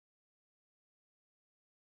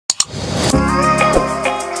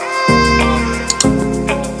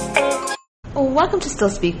Welcome to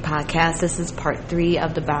Stillspeakpod. This is part 3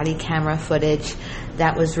 of the body camera footage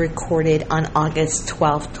that was recorded on August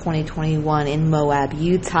 12th, 2021 in Moab,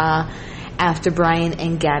 Utah, after Brian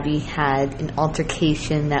and Gabby had an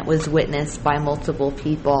altercation that was witnessed by multiple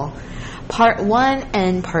people. Part 1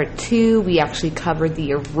 and part 2, we actually covered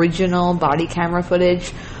the original body camera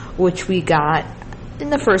footage, which we got in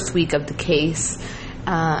the first week of the case.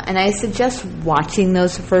 And I suggest watching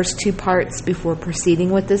those first 2 parts before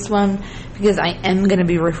proceeding with this one, because I am going to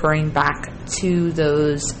be referring back to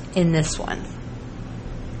those in this one.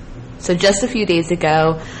 So just a few days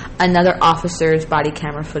ago, another officer's body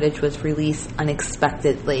camera footage was released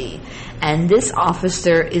unexpectedly. And this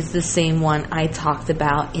officer is the same one I talked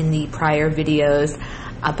about in the prior videos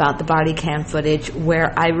about the body cam footage,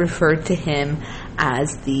 where I referred to him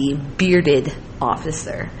as the bearded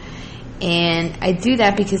officer. And I do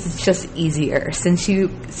that because it's just easier, since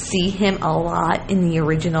you see him a lot in the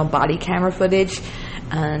original body camera footage,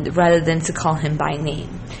 rather than to call him by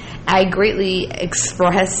name. I greatly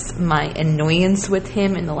expressed my annoyance with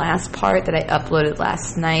him in the last part that I uploaded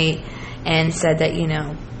last night, and said that,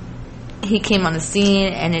 he came on the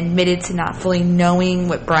scene and admitted to not fully knowing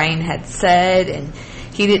what Brian had said, and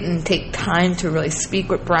he didn't take time to really speak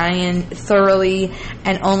with Brian thoroughly,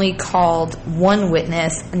 and only called one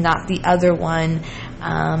witness, not the other one,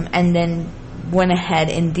 and then went ahead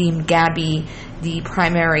and deemed Gabby the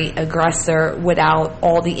primary aggressor without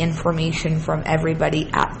all the information from everybody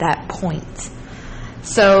at that point.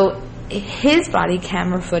 So his body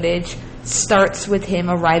camera footage starts with him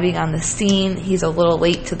arriving on the scene. He's a little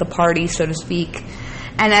late to the party, so to speak.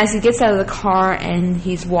 And as he gets out of the car and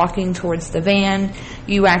he's walking towards the van,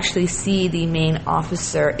 you actually see the main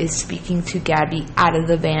officer is speaking to Gabby out of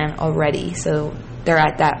the van already. So they're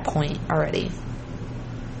at that point already.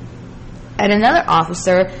 And another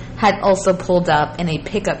officer had also pulled up in a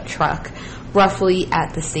pickup truck roughly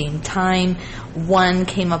at the same time. One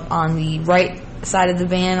came up on the right side of the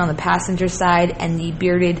van, on the passenger side, and the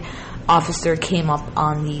bearded officer came up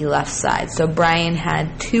on the left side. So Brian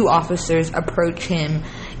had 2 officers approach him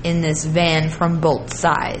in this van from both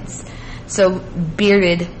sides. So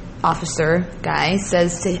bearded officer guy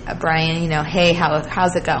says to Brian, hey,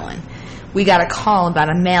 how's it going? We got a call about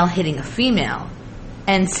a male hitting a female,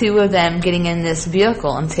 and 2 of them getting in this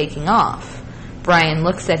vehicle and taking off. Brian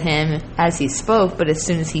looks at him as he spoke, but as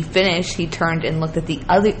soon as he finished, he turned and looked at the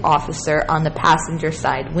other officer on the passenger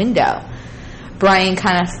side window. Brian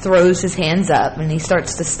kind of throws his hands up and he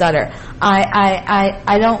starts to stutter.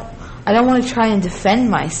 I don't want to try and defend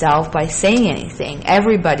myself by saying anything.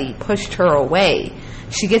 Everybody pushed her away.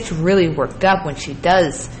 She gets really worked up when she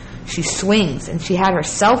does. She swings, and she had her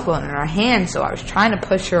cell phone in her hand, so I was trying to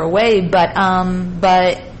push her away, but now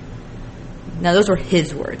those were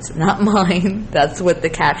his words, not mine. That's what the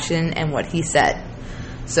caption and what he said.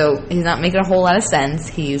 So he's not making a whole lot of sense.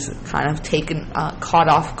 He's kind of caught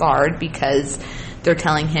off guard, because they're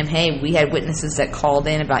telling him, hey, we had witnesses that called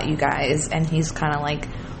in about you guys. And he's kind of like,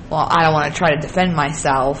 well, I don't want to try to defend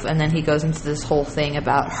myself. And then he goes into this whole thing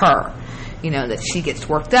about her, that she gets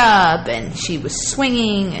worked up and she was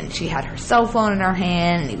swinging and she had her cell phone in her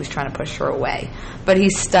hand and he was trying to push her away. But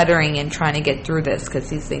he's stuttering and trying to get through this, because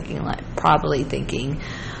he's probably thinking,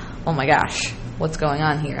 oh my gosh, what's going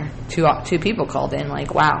on here? Two people called in,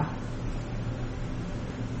 wow.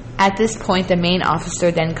 At this point, the main officer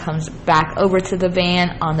then comes back over to the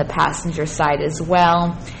van on the passenger side as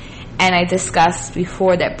well. And I discussed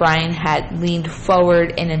before that Brian had leaned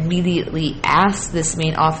forward and immediately asked this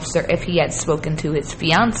main officer if he had spoken to his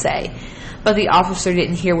fiancée. But the officer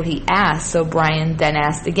didn't hear what he asked, so Brian then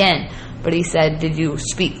asked again. But he said, did you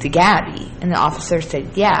speak to Gabby? And the officer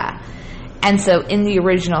said, yeah. And so in the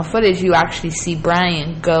original footage, you actually see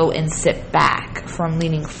Brian go and sit back from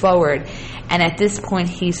leaning forward. And at this point,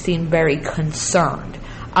 he seemed very concerned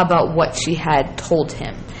about what she had told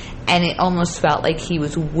him. And it almost felt like he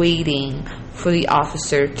was waiting for the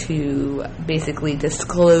officer to basically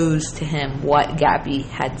disclose to him what Gabby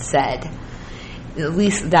had said. At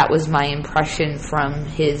least that was my impression from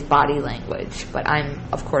his body language. But I'm,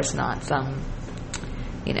 of course, not some,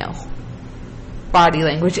 body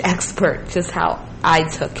language expert, just how I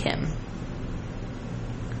took him.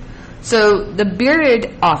 So the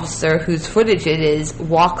bearded officer, whose footage it is,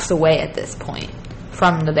 walks away at this point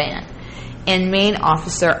from the van. And main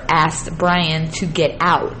officer asked Brian to get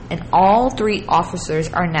out. And all 3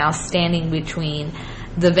 officers are now standing between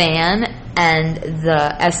the van and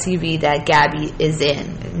the SUV that Gabby is in.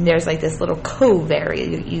 And there's this little cove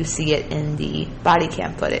area. You see it in the body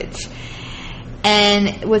cam footage.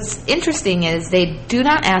 And what's interesting is they do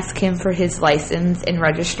not ask him for his license and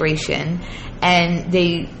registration, and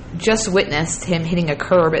they just witnessed him hitting a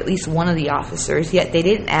curb, at least one of the officers, yet they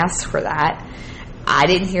didn't ask for that. I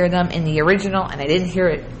didn't hear them in the original, and I didn't hear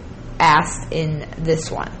it asked in this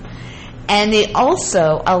one. And they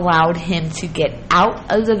also allowed him to get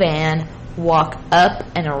out of the van, walk up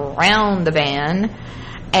and around the van,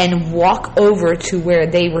 and walk over to where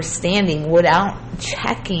they were standing without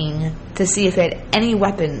checking to see if they had any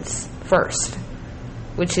weapons first,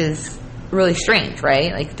 which is really strange,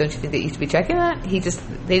 right? Like, don't you think they used to be checking that? They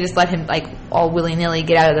just let him, like, all willy-nilly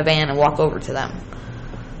get out of the van and walk over to them.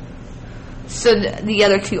 So the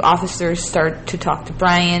other two officers start to talk to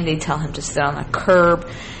Brian. They tell him to sit on a curb.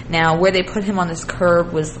 Now, where they put him on this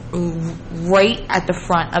curb was right at the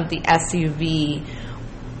front of the SUV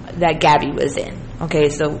that Gabby was in. Okay,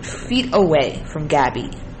 so feet away from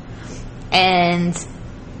Gabby. And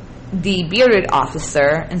the bearded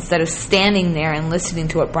officer, instead of standing there and listening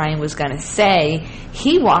to what Brian was going to say,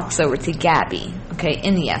 he walks over to Gabby, okay,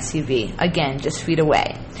 in the SUV, again, just feet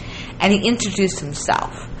away. And he introduced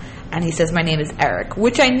himself. And he says, "My name is Eric,"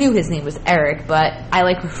 which I knew his name was Eric, but I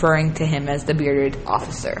like referring to him as the bearded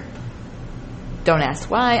officer. Don't ask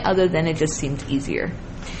why, other than it just seemed easier.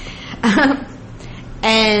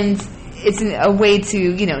 And it's a way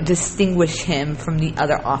to, distinguish him from the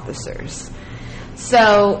other officers.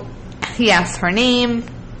 So he asks her name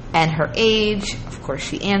and her age. Of course,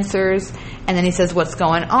 she answers. And then he says, "What's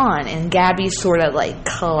going on?" And Gabby sort of like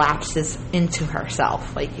collapses into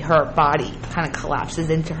herself. Like her body kind of collapses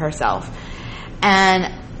into herself.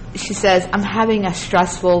 And she says, "I'm having a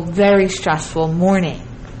stressful, very stressful morning."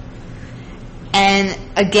 And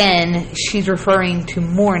again, she's referring to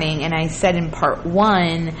morning. And I said in part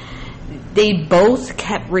 1, they both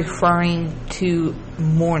kept referring to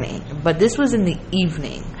morning. But this was in the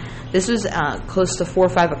evening. This was close to 4 or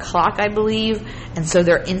 5 o'clock, I believe. And so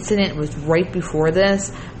their incident was right before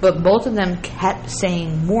this. But both of them kept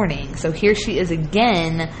saying morning. So here she is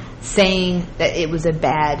again saying that it was a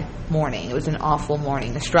bad morning. It was an awful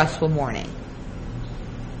morning, a stressful morning.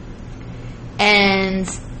 And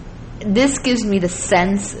this gives me the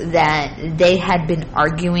sense that they had been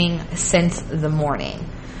arguing since the morning.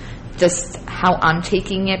 Just how I'm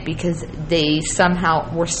taking it, because they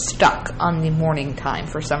somehow were stuck on the morning time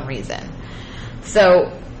for some reason.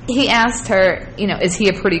 So he asked her, is he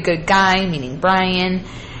a pretty good guy, meaning Brian?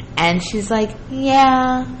 And she's like,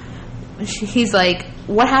 yeah. He's like,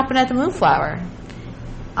 what happened at the Moonflower?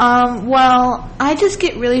 Well, I just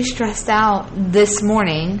get really stressed out this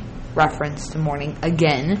morning, reference to morning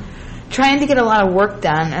again, trying to get a lot of work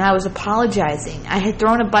done, and I was apologizing. I had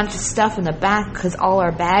thrown a bunch of stuff in the back because all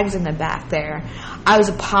our bags in the back there. I was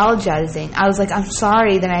apologizing. I was like, I'm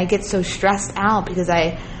sorry that I get so stressed out because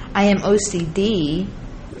I am OCD.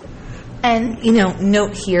 And,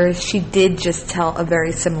 note here, she did just tell a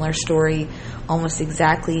very similar story, almost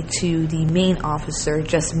exactly to the main officer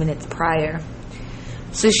just minutes prior.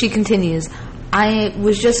 So she continues, I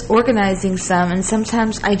was just organizing some, and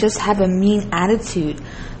sometimes I just have a mean attitude.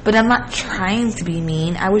 But I'm not trying to be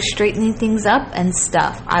mean. I was straightening things up and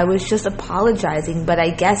stuff. I was just apologizing, but I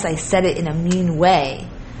guess I said it in a mean way.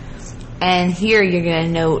 And here you're going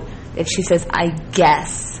to note that she says, I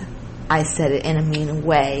guess I said it in a mean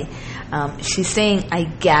way. She's saying, I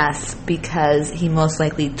guess, because he most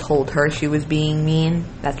likely told her she was being mean.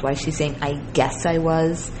 That's why she's saying, I guess I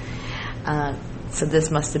was. So this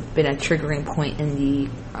must have been a triggering point in the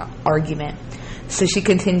argument. So she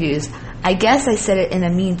continues, I guess I said it in a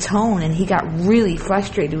mean tone, and he got really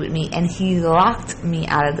frustrated with me, and he locked me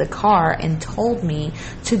out of the car and told me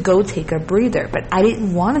to go take a breather. But I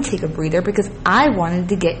didn't want to take a breather because I wanted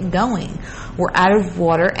to get going. We're out of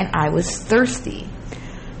water, and I was thirsty.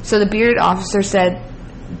 So the bearded officer said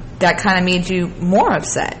that kind of made you more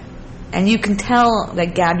upset. And you can tell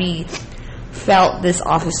that Gabby felt this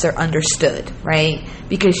officer understood, right?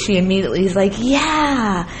 Because she immediately is like,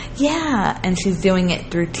 yeah, and she's doing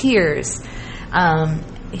it through tears.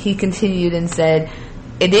 He continued and said,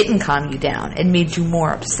 it didn't calm you down. It made you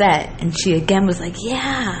more upset. And she again was like,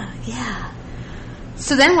 yeah.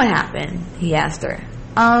 So then what happened? He asked her.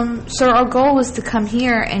 So our goal was to come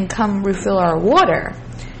here and come refill our water.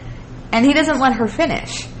 And he doesn't let her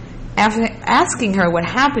finish. After asking her what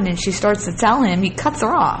happened and she starts to tell him, he cuts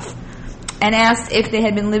her off and asked if they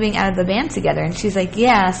had been living out of the van together. And she's like,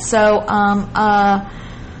 yeah, so,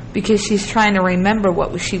 because she's trying to remember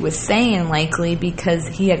what she was saying, likely, because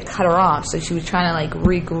he had cut her off. So she was trying to,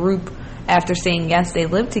 regroup after saying, yes, they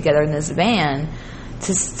lived together in this van,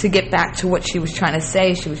 to get back to what she was trying to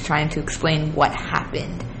say. She was trying to explain what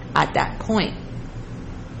happened at that point.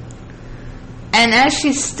 And as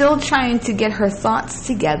she's still trying to get her thoughts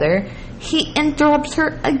together, he interrupts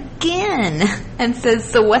her again and says,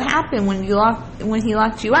 so what happened when he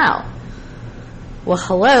locked you out? Well,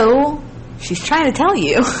 hello, she's trying to tell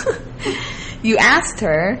you. You asked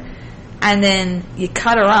her, and then you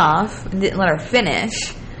cut her off and didn't let her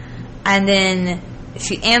finish, and then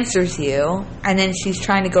she answers you, and then she's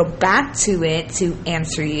trying to go back to it to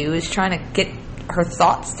answer you, is trying to get her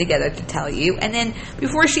thoughts together to tell you, and then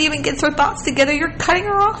before she even gets her thoughts together, you're cutting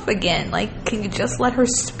her off again. Like, can you just let her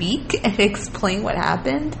speak and explain what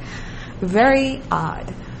happened? Very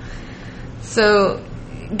odd. So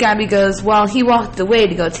Gabby goes, well, he walked away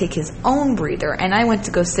to go take his own breather, and I went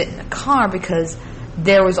to go sit in the car because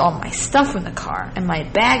there was all my stuff in the car, and my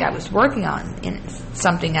bag I was working on in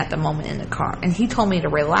something at the moment in the car, and he told me to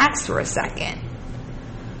relax for a second.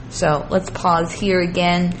 So let's pause here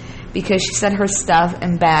again, because she said her stuff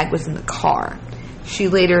and bag was in the car. She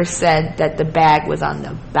later said that the bag was on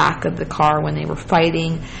the back of the car when they were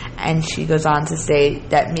fighting, and she goes on to say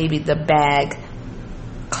that maybe the bag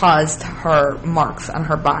caused her marks on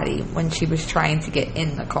her body when she was trying to get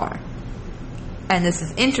in the car. And this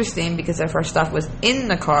is interesting because if her stuff was in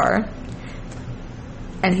the car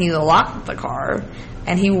and he locked the car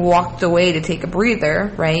and he walked away to take a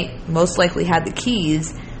breather, right, most likely had the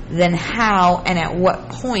keys, then how and at what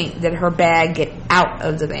point did her bag get out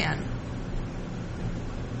of the van?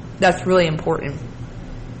 That's really important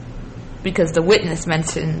because the witness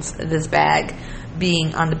mentions this bag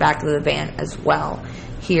being on the back of the van as well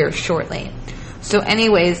here shortly. So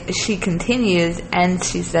anyways, she continues and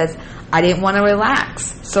she says, I didn't want to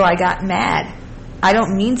relax, so I got mad. I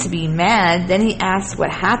don't mean to be mad. Then he asked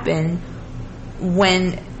what happened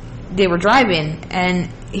when they were driving, and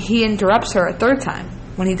he interrupts her a third time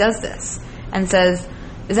when he does this and says,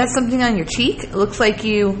 is that something on your cheek? It looks like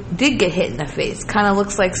you did get hit in the face. Kind of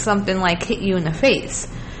looks like something like hit you in the face.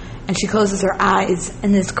 And she closes her eyes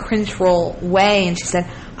in this cringeful way, and she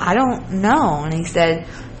said, I don't know. And he said,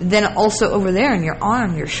 then also over there in your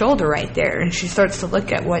arm, your shoulder right there. And she starts to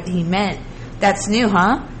look at what he meant. That's new,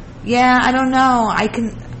 huh? Yeah, I don't know.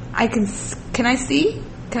 Can I see?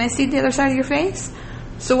 Can I see the other side of your face?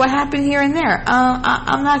 So what happened here and there?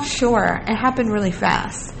 I'm not sure. It happened really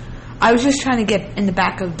fast. I was just trying to get in the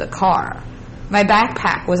back of the car. My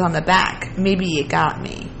backpack was on the back. Maybe it got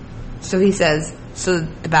me. So he says, so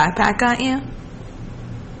the backpack got you?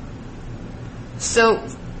 So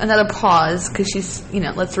another pause, because she's,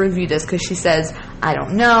 let's review this, because she says, I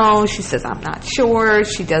don't know. She says, I'm not sure.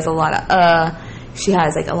 She does a lot of, she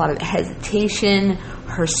has like a lot of hesitation.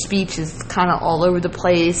 Her speech is kind of all over the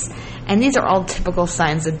place. And these are all typical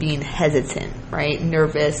signs of being hesitant, right?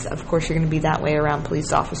 Nervous. Of course, you're going to be that way around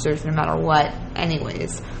police officers no matter what.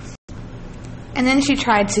 Anyways. And then she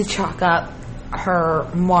tried to chalk up her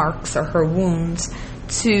marks or her wounds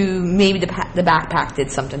to maybe the backpack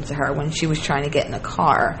did something to her when she was trying to get in the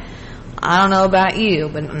car. I don't know about you,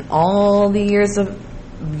 but in all the years of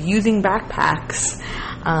using backpacks,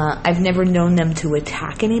 I've never known them to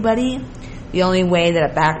attack anybody. The only way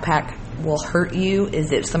that a backpack will hurt you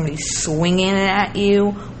is if somebody's swinging it at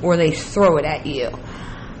you or they throw it at you.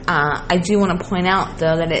 I do want to point out,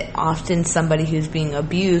 though, that it often somebody who's being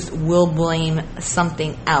abused will blame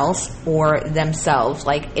something else or themselves,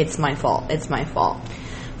 like, it's my fault, it's my fault.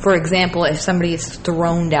 For example, if somebody is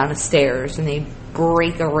thrown down the stairs and they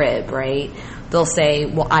break a rib, right, they'll say,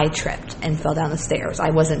 well, I tripped and fell down the stairs. I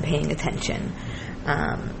wasn't paying attention.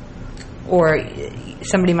 Or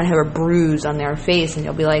somebody might have a bruise on their face, and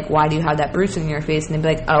you'll be like, why do you have that bruise on your face? And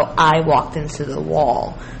they'll be like, oh, I walked into the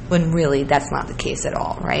wall. When really, that's not the case at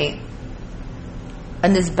all, right?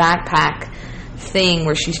 And this backpack thing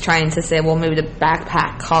where she's trying to say, well, maybe the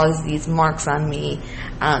backpack caused these marks on me,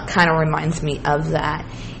 kind of reminds me of that.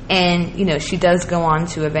 And, she does go on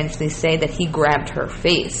to eventually say that he grabbed her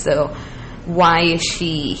face. So why is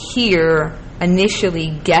she here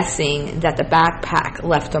initially guessing that the backpack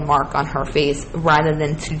left a mark on her face rather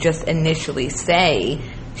than to just initially say,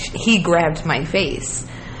 he grabbed my face?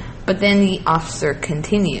 But then the officer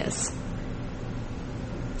continues.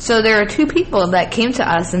 So there are two people that came to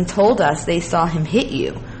us and told us they saw him hit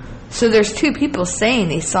you. So there's two people saying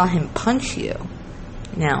they saw him punch you.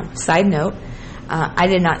 Now, side note, I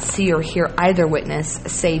did not see or hear either witness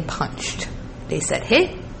say punched. They said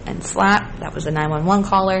hit and slap. That was a 911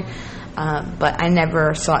 caller. But I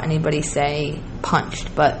never saw anybody say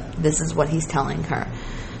punched, but this is what he's telling her.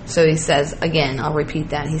 So he says, again, I'll repeat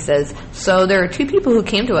that. He says, so there are two people who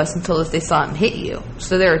came to us and told us they saw him hit you.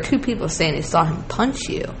 So there are two people saying they saw him punch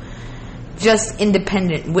you. Just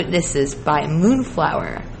independent witnesses by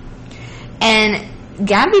Moonflower. And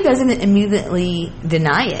Gabby doesn't immediately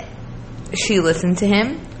deny it. she listened to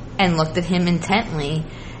him and looked at him intently.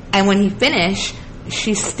 And when he finished,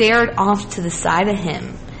 she stared off to the side of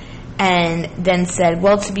him and then said,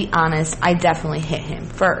 well, to be honest, I definitely hit him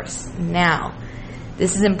first. Now,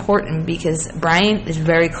 this is important because Brian is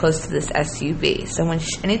very close to this SUV. So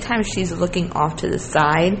anytime she's looking off to the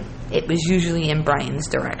side, it was usually in Brian's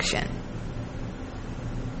direction.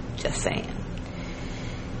 Just saying.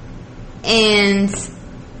 And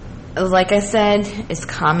like I said, it's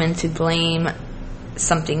common to blame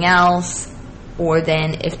something else, or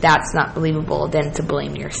then if that's not believable, then to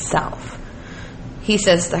blame yourself. He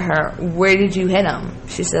says to her, where did you hit him?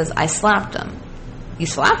 She says, I slapped him. You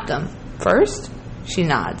slapped him first? She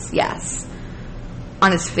nods, yes.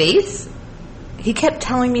 On his face? He kept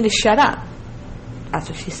telling me to shut up. That's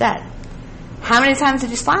what she said. How many times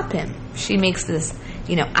did you slap him? She makes this,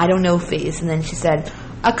 I don't know face. And then she said,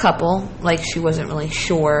 a couple, like she wasn't really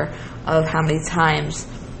sure of how many times.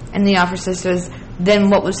 And the officer says,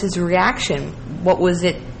 then what was his reaction? What was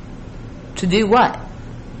it to do what?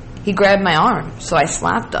 He grabbed my arm, so I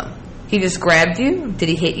slapped him. He just grabbed you? Did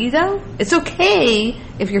he hit you though? It's okay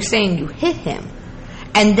if you're saying you hit him.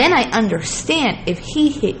 And then I understand if he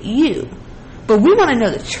hit you. But we want to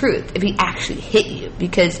know the truth, if he actually hit you,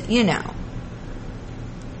 because,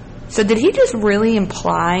 So did he just really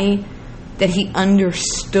imply that he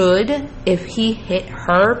understood if he hit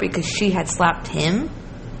her because she had slapped him?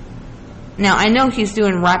 Now, I know he's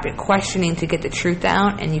doing rapid questioning to get the truth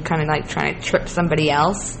out, and you kind of like trying to trip somebody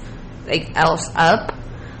else up,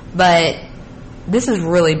 but this is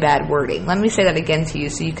really bad wording. Let me say that again to you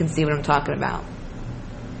so you can see what I'm talking about.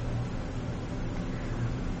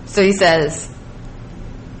 So he says,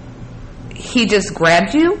 he just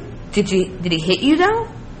grabbed you? Did he hit you though?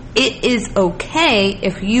 It is okay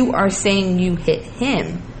if you are saying you hit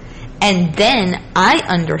him, and then I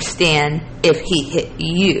understand if he hit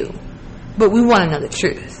you. But we want to know the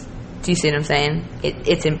truth. Do you see what I'm saying?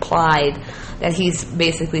 It's implied that he's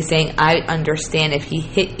basically saying, I understand if he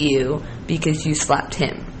hit you because you slapped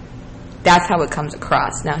him. That's how it comes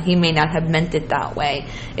across. Now, he may not have meant it that way.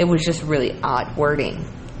 It was just really odd wording.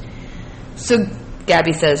 So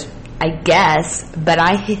Gabby says, I guess, but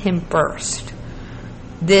I hit him first.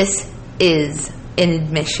 This is an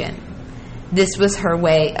admission. This was her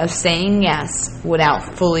way of saying yes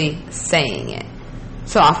without fully saying it.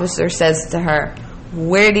 So officer says to her,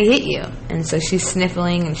 where did he hit you? And so she's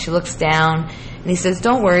sniffling and she looks down and he says,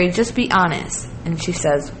 don't worry, just be honest. And she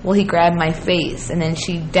says, well, he grabbed my face. And then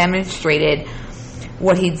she demonstrated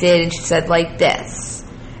what he did and she said, like this.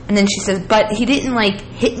 And then she says, but he didn't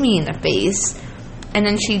hit me in the face. And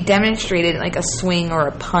then she demonstrated like a swing or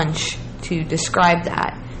a punch to describe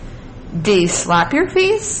that. Did he slap your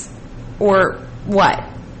face? Or what?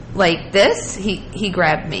 Like this? He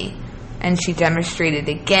grabbed me. And she demonstrated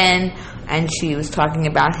again, and she was talking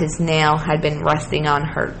about his nail had been resting on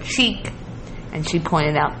her cheek, and she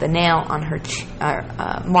pointed out the nail on her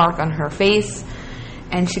mark on her face,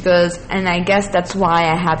 and she goes, and I guess that's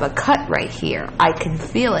why I have a cut right here. I can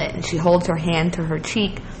feel it. And she holds her hand to her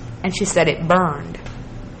cheek, and she said it burned.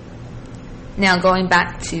 Now, going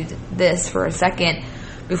back to this for a second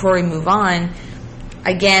before we move on,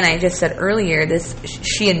 again, I just said earlier,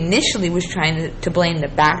 she initially was trying to blame the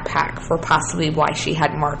backpack for possibly why she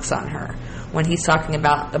had marks on her, when he's talking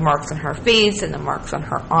about the marks on her face and the marks on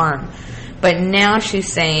her arm. But now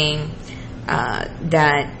she's saying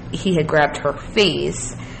that he had grabbed her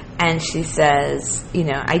face, and she says,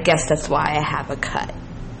 I guess that's why I have a cut.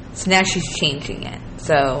 So now she's changing it.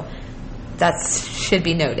 So that should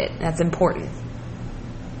be noted. That's important.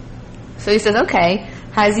 So he says, okay,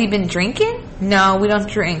 has he been drinking? No, we don't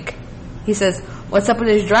drink. He says, what's up with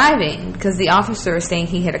his driving? Because the officer is saying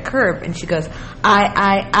he hit a curb. And she goes,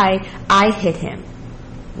 I hit him.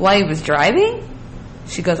 While he was driving?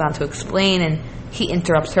 She goes on to explain, and he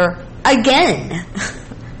interrupts her again.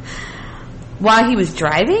 While he was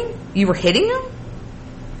driving? You were hitting him?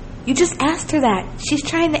 You just asked her that. She's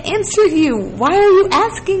trying to answer you. Why are you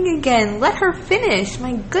asking again? Let her finish.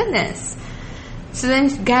 My goodness. So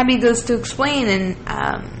then Gabby goes to explain,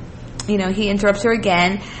 and he interrupts her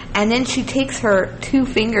again, and then she takes her 2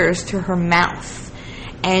 fingers to her mouth,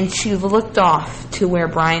 and she looked off to where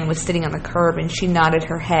Brian was sitting on the curb, and she nodded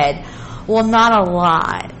her head. Well, not a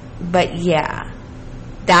lot, but yeah.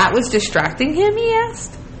 That was distracting him, he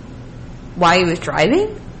asked? While he was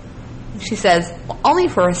driving? She says, well, only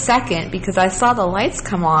for a second, because I saw the lights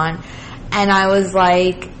come on, and I was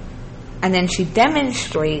like, and then she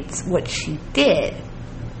demonstrates what she did.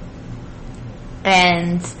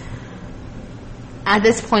 And at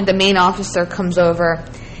this point, the main officer comes over,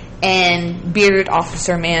 and bearded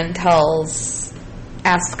officer man tells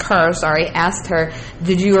asked her,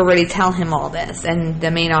 did you already tell him all this? And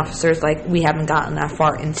the main officer's like, we haven't gotten that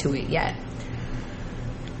far into it yet.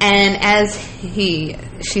 And as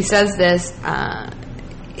she says this,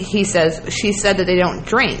 she said that they don't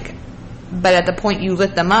drink. But at the point you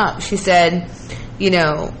lit them up, she said,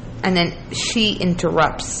 and then she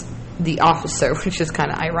interrupts the officer, which is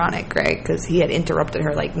kind of ironic, right? Because he had interrupted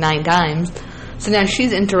her like 9 times. So now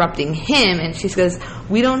she's interrupting him, and she goes,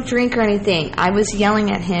 we don't drink or anything. I was yelling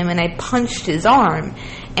at him, and I punched his arm.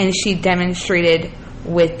 And she demonstrated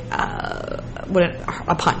with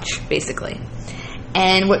a punch, basically.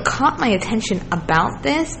 And what caught my attention about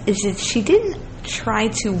this is that she didn't try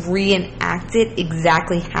to reenact it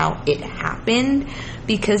exactly how it happened,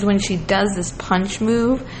 because when she does this punch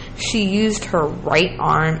move, she used her right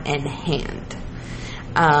arm and hand.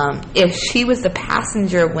 If she was the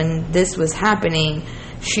passenger when this was happening,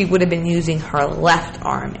 she would have been using her left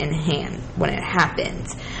arm and hand when it happened.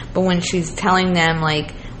 But when she's telling them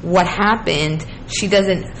like what happened, she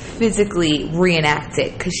doesn't physically reenact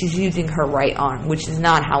it because she's using her right arm, which is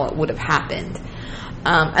not how it would have happened,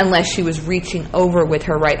 unless she was reaching over with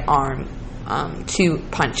her right arm to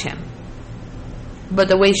punch him. But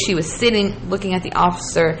the way she was sitting, looking at the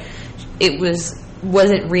officer, it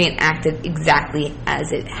wasn't reenacted exactly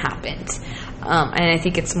as it happened. And I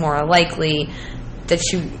think it's more likely that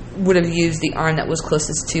she would have used the arm that was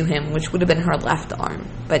closest to him, which would have been her left arm,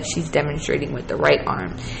 but she's demonstrating with the right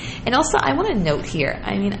arm. And also, I want to note here,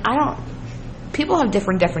 people have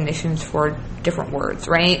different definitions for different words,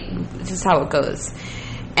 right? This is how it goes.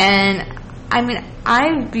 And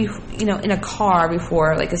I'd be, in a car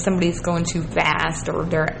before, like if somebody's going too fast or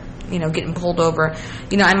they're, getting pulled over,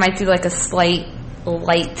 I might do like a slight,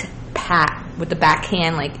 light pat with the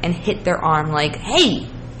backhand, like, and hit their arm, like, hey,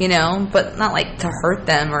 but not like to hurt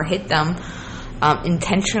them or hit them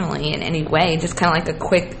intentionally in any way, just kind of like a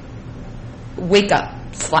quick wake up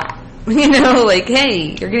slap, like,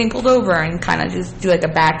 hey, you're getting pulled over, and kind of just do like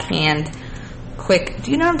a backhand quick. Do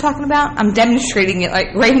you know what I'm talking about? I'm demonstrating it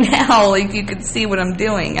like right now, like you can see what I'm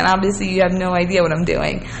doing, and obviously you have no idea what I'm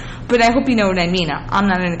doing, but I hope you know what I mean. I'm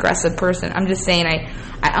not an aggressive person. I'm just saying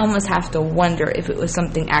I almost have to wonder if it was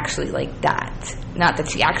something actually like that, not that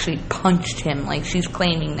she actually punched him like she's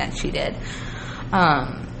claiming that she did.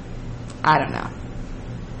 I don't know.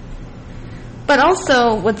 But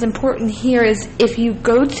also, what's important here is if you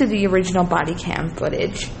go to the original body cam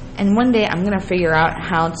footage, and one day I'm going to figure out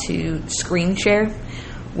how to screen share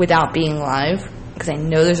without being live, because I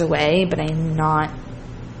know there's a way, but I'm not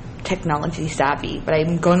technology savvy, but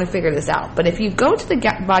I'm going to figure this out. But if you go to the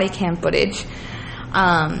body cam footage,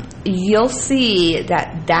 you'll see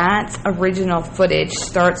that original footage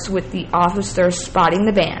starts with the officer spotting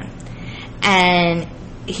the van, and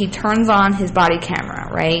he turns on his body camera,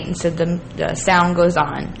 right? And so the sound goes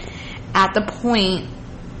on. At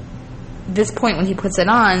this point when he puts it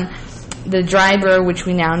on, the driver, which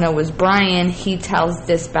we now know was Brian, he tells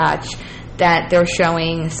dispatch that they're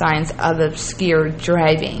showing signs of obscure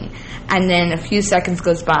driving. And then a few seconds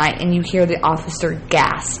goes by and you hear the officer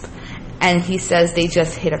gasp, and he says they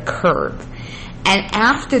just hit a curb. And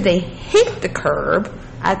after they hit the curb,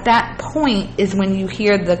 at that point is when you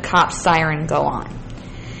hear the cop siren go on.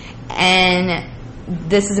 And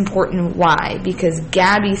this is important. Why? Because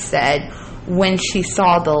Gabby said when she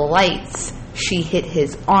saw the lights, she hit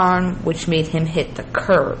his arm, which made him hit the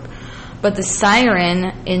curb. But the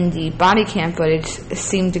siren in the body cam footage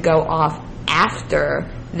seemed to go off after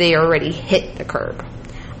they already hit the curb,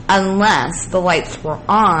 unless the lights were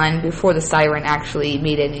on before the siren actually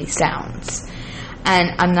made any sounds.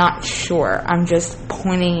 And I'm not sure. I'm just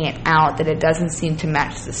pointing it out that it doesn't seem to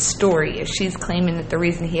match the story. If she's claiming that the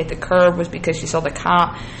reason he hit the curb was because she saw the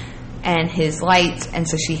cop and his lights, and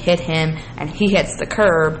so she hit him and he hits the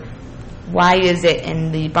curb, why is it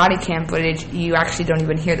in the body cam footage you actually don't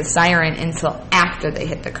even hear the siren until after they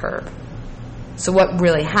hit the curb? So what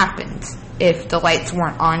really happened if the lights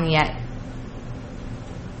weren't on yet?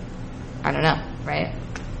 I don't know, right?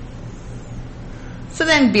 So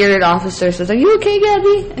then bearded officer says, "Are you okay,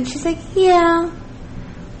 Gabby?" And she's like, "Yeah."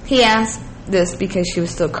 He asked this because she was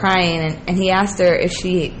still crying, and he asked her if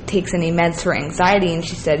she takes any meds for anxiety, and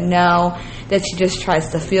she said no, that she just tries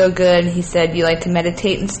to feel good. He said, "You like to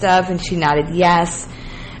meditate and stuff?" And she nodded yes.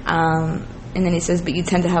 And then he says, "But you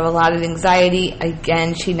tend to have a lot of anxiety?"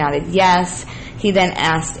 Again, she nodded yes. He then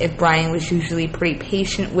asked if Brian was usually pretty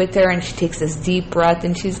patient with her, and she takes this deep breath,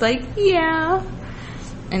 and she's like, "Yeah,"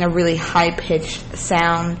 in a really high-pitched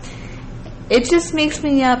sound. It just makes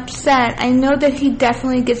me upset. I know that he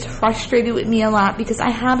definitely gets frustrated with me a lot because I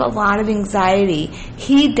have a lot of anxiety.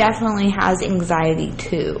 He definitely has anxiety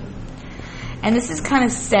too. And this is kind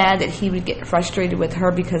of sad that he would get frustrated with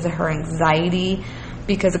her because of her anxiety,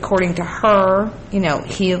 because according to her,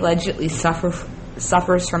 he allegedly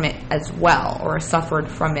suffers from it as well, or suffered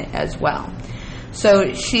from it as well.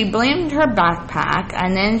 So she blamed her backpack,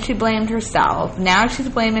 and then she blamed herself. Now she's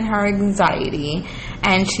blaming her anxiety,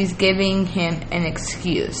 and she's giving him an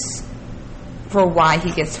excuse for why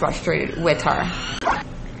he gets frustrated with her.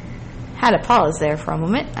 Had to pause there for a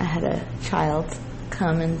moment. I had a child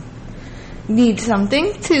come and need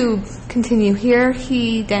something to continue here.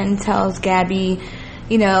 He then tells Gabby,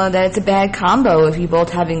 that it's a bad combo if you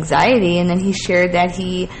both have anxiety, and then he shared that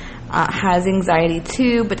he has anxiety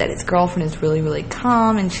too, but that his girlfriend is really, really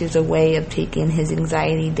calm, and she's a way of taking his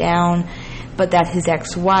anxiety down, but that his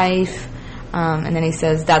ex-wife, and then he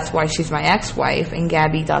says, that's why she's my ex-wife, and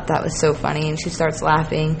Gabby thought that was so funny, and she starts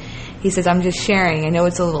laughing. He says, I'm just sharing. I know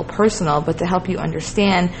it's a little personal, but to help you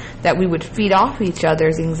understand that we would feed off each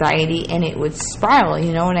other's anxiety and it would spiral,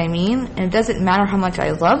 you know what I mean? And it doesn't matter how much I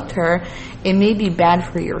loved her, it may be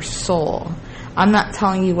bad for your soul. I'm not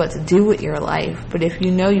telling you what to do with your life, but if you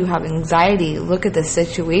know you have anxiety, look at the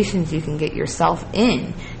situations you can get yourself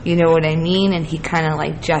in. You know what I mean? And he kind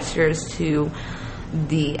of gestures to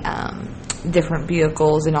the different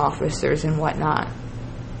vehicles and officers and whatnot.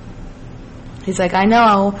 He's like, I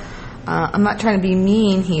know, I'm not trying to be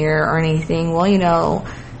mean here or anything. Well,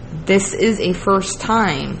 this is a first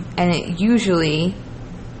time, and it usually,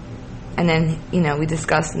 and then, we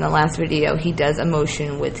discussed in the last video, he does a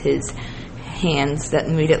motion with his hands that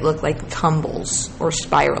made it look like tumbles or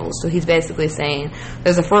spirals. So he's basically saying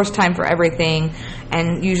there's a first time for everything,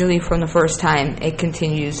 and usually from the first time it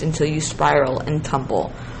continues until you spiral and tumble,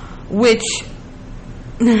 which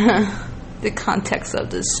the context of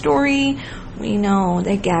the story, we know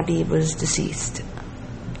that Gabby was deceased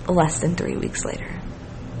less than 3 weeks later.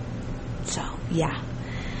 So yeah,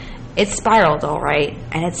 it spiraled all right,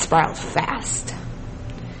 and it spiraled fast.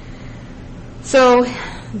 So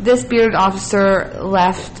this bearded officer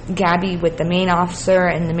left Gabby with the main officer,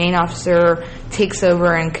 and the main officer takes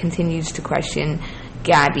over and continues to question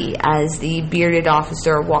Gabby as the bearded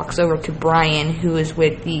officer walks over to Brian, who is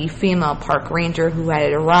with the female park ranger who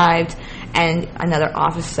had arrived, and another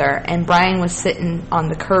officer. And Brian was sitting on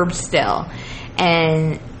the curb still,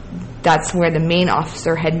 and that's where the main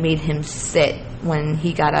officer had made him sit when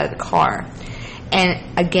he got out of the car.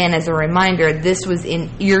 And again, as a reminder, this was in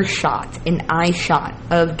earshot, an eye shot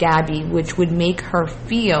of Gabby, which would make her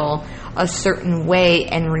feel a certain way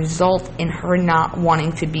and result in her not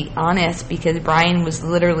wanting to be honest, because Brian was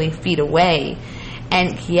literally feet away.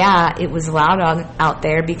 And yeah, it was loud out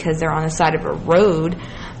there because they're on the side of a road,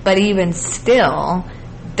 but even still,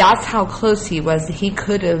 that's how close he was. He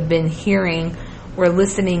could have been hearing or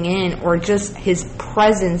listening in, or just his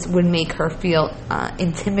presence would make her feel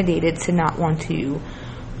intimidated to not want to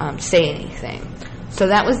say anything. So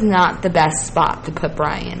that was not the best spot to put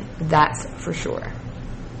Brian, that's for sure.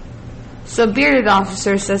 So bearded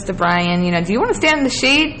officer says to Brian, do you want to stand in the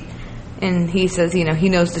shade? And he says, he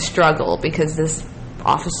knows the struggle, because this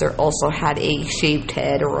officer also had a shaved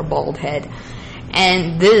head or a bald head.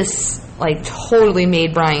 And this totally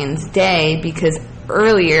made Brian's day, because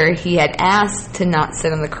earlier he had asked to not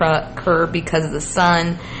sit on the curb because of the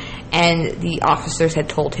sun, and the officers had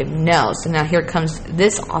told him no. So now here comes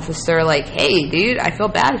this officer hey dude, I feel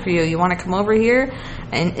bad for you, you want to come over here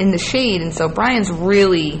and in the shade? And so Brian's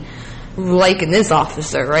really liking this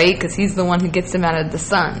officer, right, because he's the one who gets him out of the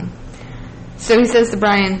sun. So he says to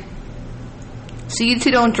Brian, so you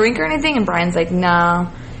two don't drink or anything? And Brian's like,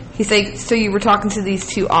 nah. He's like, so you were talking to these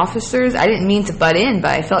two officers? I didn't mean to butt in,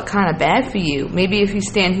 but I felt kind of bad for you. Maybe if you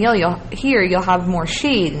stand here, you'll have more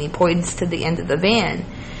shade. And he points to the end of the van.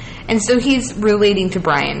 And so he's relating to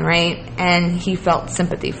Brian, right? And he felt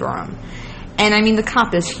sympathy for him. And I mean, the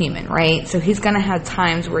cop is human, right? So he's going to have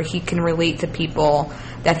times where he can relate to people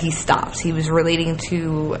that he stops. He was relating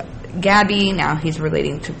to Gabby, now he's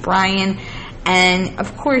relating to Brian. And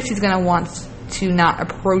of course, he's going to want to not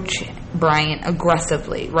approach Brian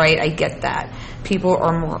aggressively, right? I get that. People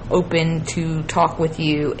are more open to talk with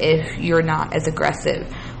you if you're not as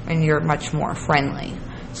aggressive and you're much more friendly.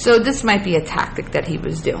 So this might be a tactic that he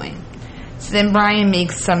was doing. So then Brian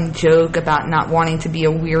makes some joke about not wanting to be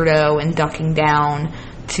a weirdo and ducking down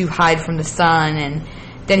to hide from the sun, and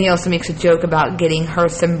then he also makes a joke about getting her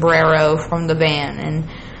sombrero from the van. And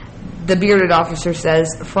the bearded officer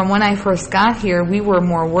says, from when I first got here, we were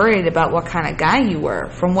more worried about what kind of guy you were.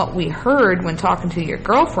 From what we heard when talking to your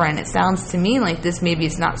girlfriend, it sounds to me like this maybe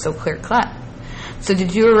is not so clear-cut. So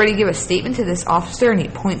did you already give a statement to this officer? And he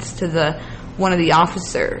points to one of the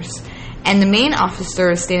officers. And the main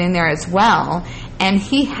officer is standing there as well, and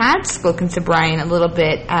he had spoken to Brian a little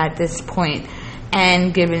bit at this point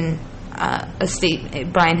and given a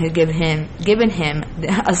statement. Brian had given him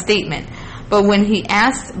a statement. But when he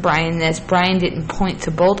asked Brian this, Brian didn't point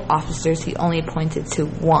to both officers. He only pointed to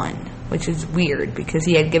one, which is weird because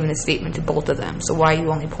he had given a statement to both of them. So why are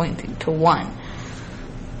you only pointing to one?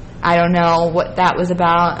 I don't know what that was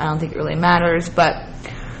about. I don't think it really matters. But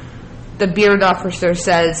the bearded officer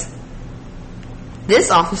says,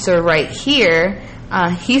 this officer right here,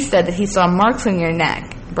 he said that he saw marks on your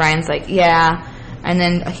neck. Brian's like, yeah. And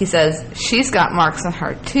then he says, she's got marks on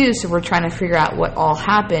her too, so we're trying to figure out what all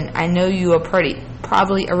happened. I know you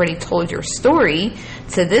probably already told your story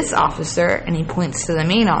to this officer, and he points to the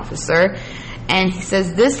main officer. And he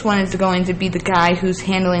says, this one is going to be the guy who's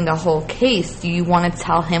handling the whole case. Do you want to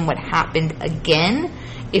tell him what happened again?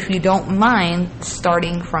 If you don't mind,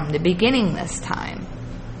 starting from the beginning this time.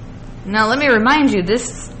 Now, let me remind you,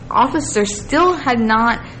 this officer still had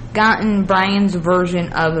not gotten Brian's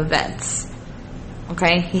version of events.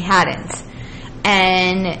 Okay, he hadn't.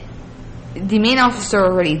 And the main officer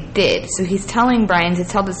already did. So he's telling Brian to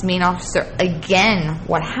tell this main officer again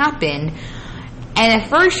what happened. And at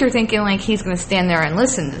first you're thinking like he's going to stand there and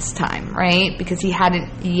listen this time, right? Because he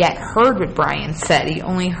hadn't yet heard what Brian said. He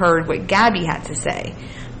only heard what Gabby had to say.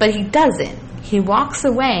 But he doesn't. He walks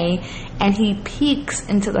away and he peeks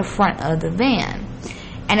into the front of the van.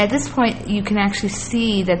 And at this point you can actually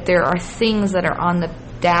see that there are things that are on the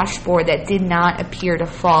dashboard that did not appear to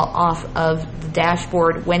fall off of the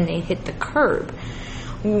dashboard when they hit the curb.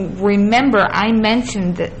 Remember, I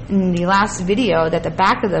mentioned that in the last video that the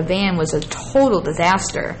back of the van was a total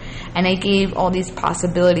disaster, and I gave all these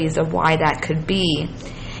possibilities of why that could be.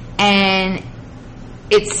 And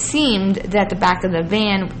it seemed that the back of the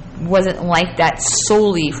van wasn't like that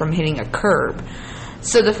solely from hitting a curb.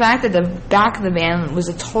 So the fact that the back of the van was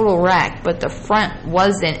a total wreck, but the front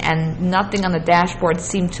wasn't, and nothing on the dashboard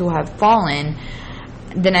seemed to have fallen,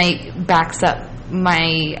 then I backs up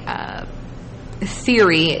my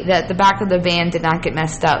theory that the back of the van did not get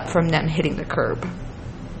messed up from them hitting the curb.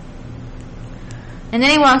 And then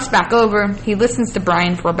he walks back over. He listens to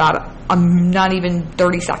Brian for about not even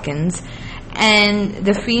 30 seconds. And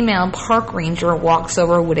the female park ranger walks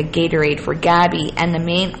over with a Gatorade for Gabby, and the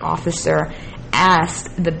main officer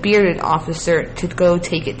asked the bearded officer to go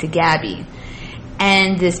take it to Gabby.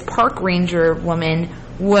 And this park ranger woman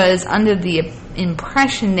was under the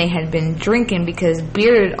impression they had been drinking, because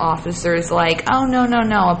bearded officers like, oh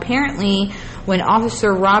no, apparently when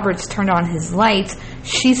Officer Roberts turned on his lights,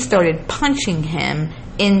 she started punching him.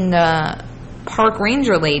 In the park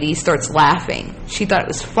ranger lady starts laughing. She thought it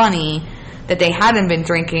was funny that they hadn't been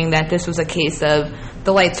drinking, that this was a case of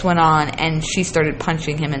the lights went on and she started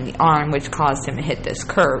punching him in the arm, which caused him to hit this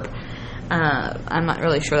curb. I'm not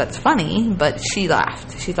really sure that's funny, but she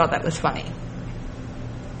laughed. She thought that was funny.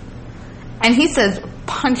 And he says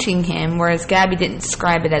punching him, whereas Gabby didn't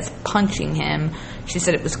describe it as punching him. She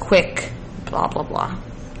said it was quick, blah, blah, blah.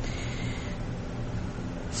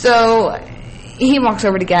 So he walks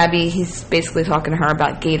over to Gabby. He's basically talking to her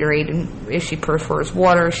about Gatorade and if she prefers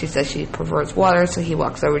water. She says she prefers water, so he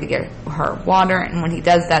walks over to get her water. And when he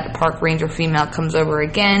does that, the park ranger female comes over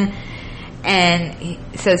again and he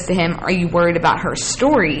says to him, are you worried about her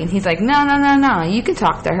story? And he's like, no, you can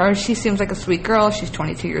talk to her. She seems like a sweet girl. She's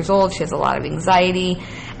 22 years old. She has a lot of anxiety.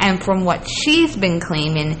 And from what she's been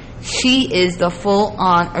claiming, she is the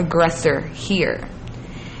full-on aggressor here.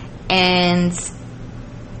 And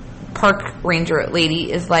park ranger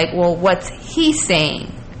lady is like, well, what's he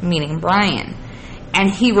saying? Meaning Brian. And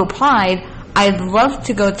he replied, I'd love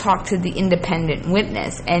to go talk to the independent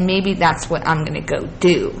witness, and maybe that's what I'm going to go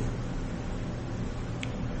do.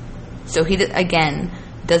 So he, again,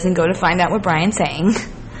 doesn't go to find out what Brian's saying.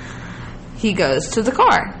 He goes to the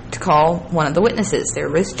car to call one of the witnesses. There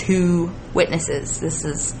was 2 witnesses. This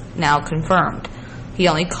is now confirmed. He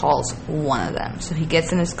only calls one of them. So he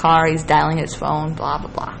gets in his car, he's dialing his phone, blah, blah,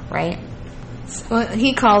 blah, right? So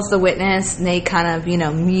he calls the witness, and they kind of,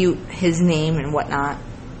 mute his name and whatnot.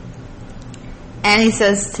 And he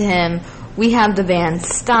says to him, we have the van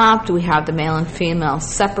stopped, we have the male and female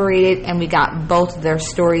separated, and we got both of their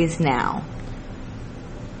stories now.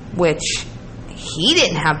 Which he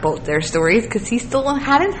didn't have both their stories because he still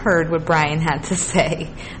hadn't heard what Brian had to say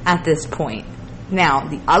at this point. Now,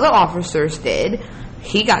 the other officers did.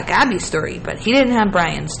 He got Gabby's story, but he didn't have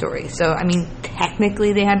Brian's story. So,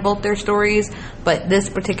 technically they had both their stories, but this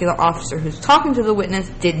particular officer who's talking to the witness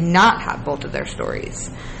did not have both of their stories.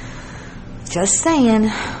 Just saying.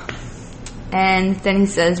 And then he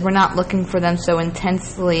says, we're not looking for them so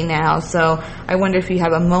intensely now, so I wonder if you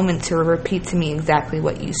have a moment to repeat to me exactly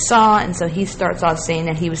what you saw. And so he starts off saying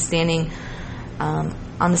that he was standing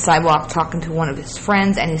on the sidewalk talking to one of his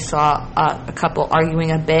friends, and he saw a couple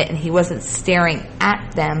arguing a bit, and he wasn't staring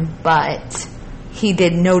at them, but he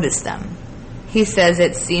did notice them. He says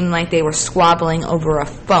it seemed like they were squabbling over a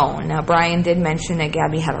phone. Now, Brian did mention that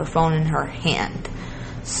Gabby had her phone in her hand.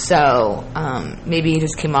 So, maybe it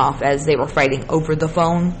just came off as they were fighting over the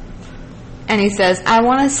phone. And he says, I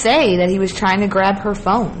want to say that he was trying to grab her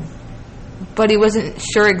phone, but he wasn't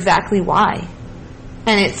sure exactly why.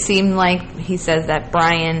 And it seemed like, he says, that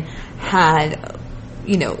Brian had,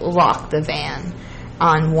 locked the van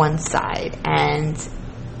on one side, and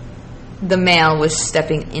the male was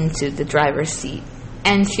stepping into the driver's seat.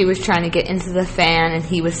 And she was trying to get into the van, and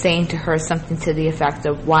he was saying to her something to the effect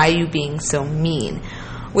of, why are you being so mean?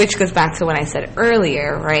 Which goes back to what I said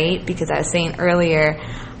earlier, right? Because I was saying earlier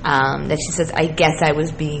that she says, I guess I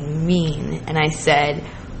was being mean. And I said,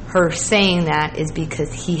 her saying that is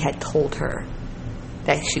because he had told her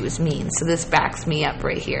that she was mean. So this backs me up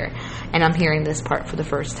right here. And I'm hearing this part for the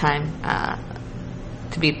first time,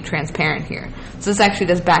 to be transparent here. So this actually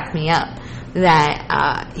does back me up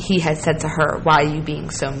that he had said to her, why are you being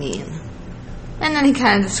so mean? And then he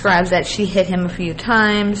kind of describes that she hit him a few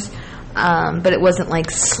times, but it wasn't like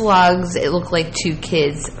slugs. It looked like two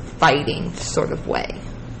kids fighting sort of way.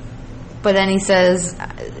 But then he says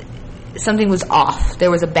something was off.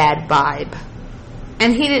 There was a bad vibe.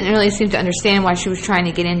 And he didn't really seem to understand why she was trying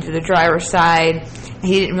to get into the driver's side.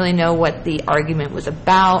 He didn't really know what the argument was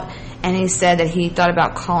about. And he said that he thought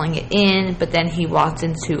about calling it in, but then he walked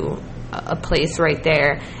into a place right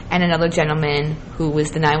there, and another gentleman who was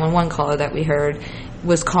the 911 caller that we heard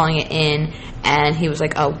was calling it in, and he was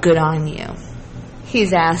like, oh, good on you.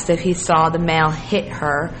 He's asked if he saw the male hit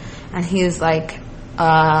her, and he was like,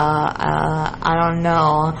 I don't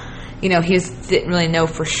know. He didn't really know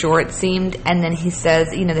for sure, it seemed. And then he says,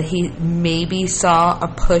 that he maybe saw a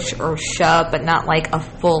push or shove, but not like a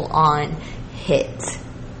full-on hit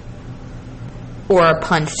or a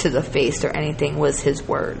punch to the face or anything, was his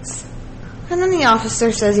words. And then the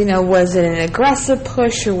officer says, was it an aggressive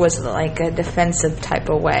push or was it like a defensive type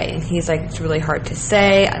of way? And he's like, it's really hard to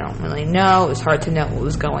say. I don't really know. It was hard to know what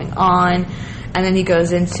was going on. And then he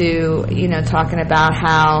goes into, talking about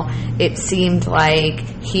how it seemed like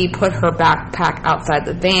he put her backpack outside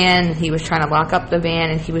the van, and he was trying to lock up the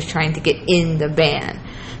van, and he was trying to get in the van.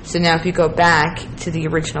 So now if you go back to the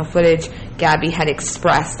original footage, Gabby had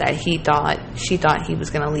expressed that she thought he was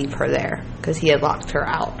going to leave her there because he had locked her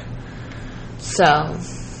out. So,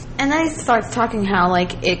 and then he starts talking how,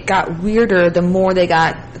 like, it got weirder the more they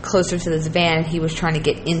got closer to this van, and he was trying to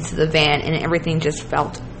get into the van, and everything just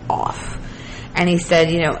felt off. And he said,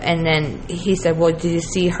 and then he said, well, did you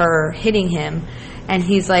see her hitting him? And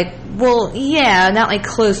he's like, well, yeah, not like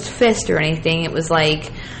closed fist or anything. It was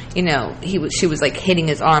like, she was like hitting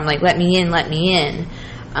his arm, like, let me in.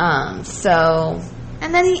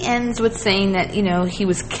 And then he ends with saying that, he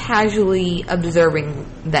was casually observing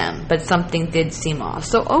them, but something did seem off.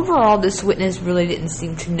 So overall, this witness really didn't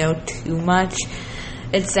seem to know too much.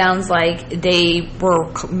 It sounds like they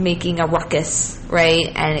were making a ruckus, right?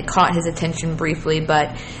 And it caught his attention briefly,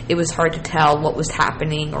 but it was hard to tell what was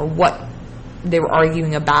happening or what they were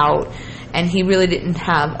arguing about. And he really didn't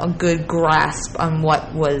have a good grasp on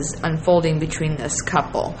what was unfolding between this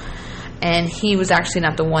couple. And he was actually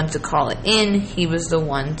not the one to call it in. He was the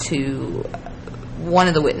one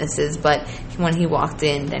of the witnesses, but when he walked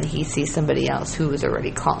in, then he sees somebody else who was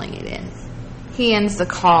already calling it in. He ends the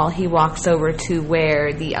call. He walks over to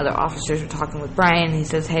where the other officers were talking with Brian. He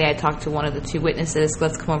says, hey, I talked to one of the two witnesses.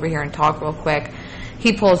 Let's come over here and talk real quick.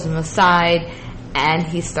 He pulls him aside, and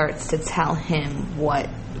he starts to tell him what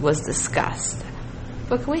was discussed.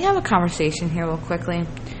 But can we have a conversation here real quickly?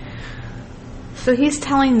 So he's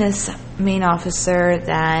telling this main officer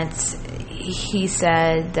that he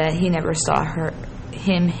said that he never saw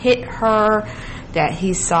him hit her, that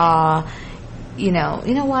he saw... You know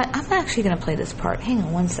what? I'm actually going to play this part. Hang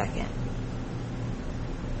on one second.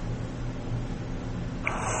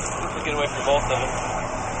 To get away from both of them.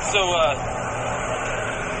 So,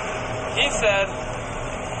 he said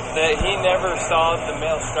that he never saw the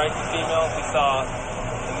male strike the female. He saw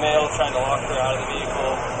the male trying to lock her out of the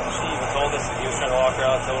vehicle. She even told us that he was trying to lock her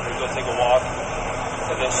out, told her to go take a walk.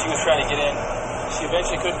 And then she was trying to get in. She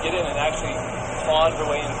eventually couldn't get in and actually clawed her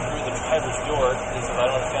way in through the driver's door. He says, I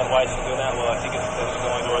don't understand why she's doing that. Well, I think it's because it was the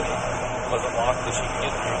only door that wasn't locked that she could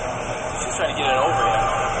get through. She's trying to get it over him.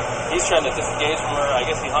 He's trying to disengage from her. I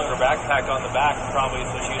guess he hung her backpack on the back probably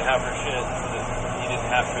so she could have her shit so that he didn't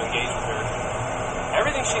have to engage with her.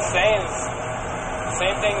 she's saying is the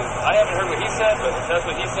same thing. I haven't heard what he said, but that's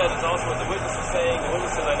what he said. It's also what the witness was saying. The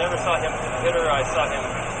witness says, I never saw him hit her. I saw him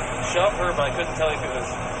shove her, but I couldn't tell if it was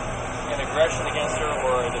an aggression against her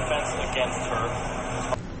or a defense against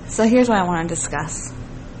her. So here's what I want to discuss.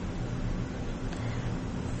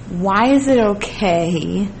 Why is it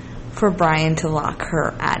okay for Brian to lock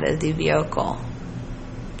her out of the vehicle?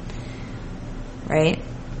 Right?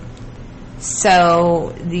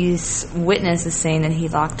 So these witness is saying that he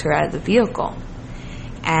locked her out of the vehicle.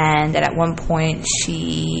 And that at one point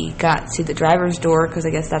she got to the driver's door, because I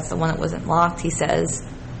guess that's the one that wasn't locked, he says.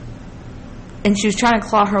 And she was trying to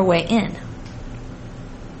claw her way in.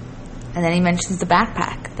 And then he mentions the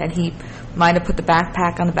backpack, that he might have put the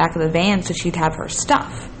backpack on the back of the van so she'd have her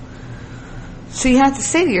stuff. So you have to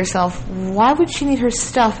say to yourself, why would she need her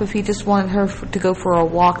stuff if he just wanted her to go for a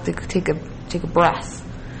walk to take a breath?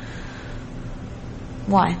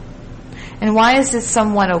 Why? And why is it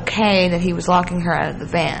somewhat okay that he was locking her out of the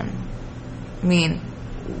van? I mean,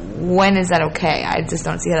 when is that okay? I just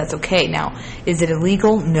don't see how that's okay. Now, is it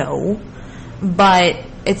illegal? No. But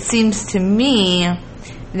it seems to me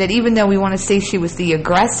that even though we want to say she was the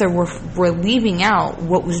aggressor, we're leaving out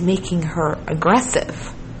what was making her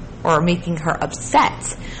aggressive or making her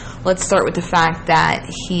upset. Let's start with the fact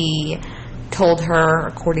that he told her,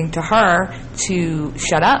 according to her, to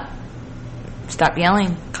shut up, stop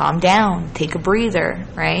yelling, calm down, take a breather,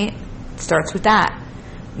 right? Starts with that.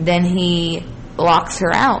 Then he locks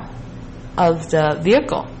her out of the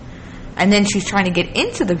vehicle. And then she's trying to get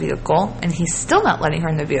into the vehicle, and he's still not letting her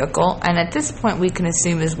in the vehicle. And at this point, we can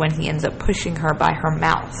assume is when he ends up pushing her by her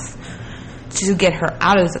mouth to get her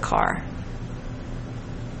out of the car.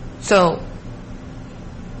 So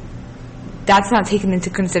that's not taken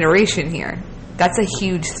into consideration here. That's a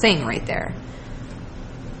huge thing right there.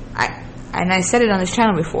 And I said it on this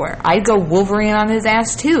channel before. I'd go Wolverine on his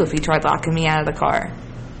ass too if he tried locking me out of the car,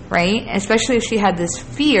 right? Especially if she had this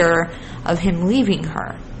fear of him leaving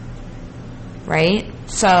her, right?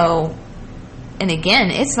 So, and again,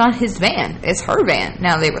 it's not his van. It's her van.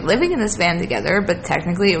 Now, they were living in this van together, but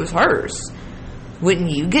technically it was hers.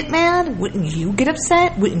 Wouldn't you get mad? Wouldn't you get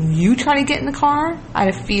upset? Wouldn't you try to get in the car out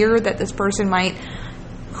of fear that this person might,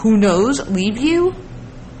 who knows, leave you?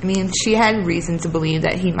 I mean, she had reason to believe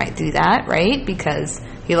that he might do that, right? Because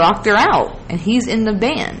he locked her out, and he's in the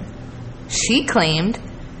van. She claimed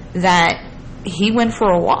that he went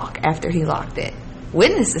for a walk after he locked it.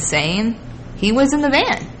 Witness is saying he was in the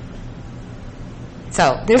van.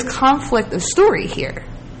 So, there's conflict of story here.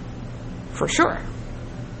 For sure.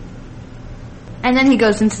 And then he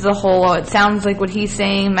goes into the whole, oh, it sounds like what he's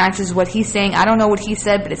saying matches what he's saying. I don't know what he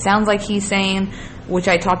said, but it sounds like he's saying, which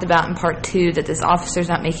I talked about in part 2, that this officer's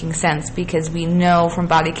not making sense, because we know from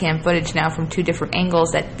body cam footage now from 2 different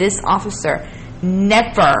angles that this officer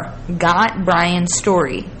never got Brian's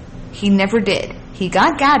story. He never did. He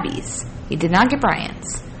got Gabby's. He did not get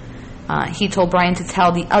Brian's. He told Brian to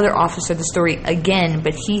tell the other officer the story again,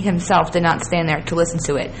 but he himself did not stand there to listen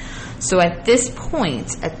to it. So at this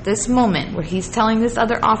point, at this moment, where he's telling this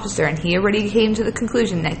other officer, and he already came to the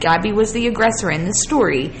conclusion that Gabby was the aggressor in this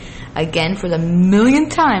story, again, for the millionth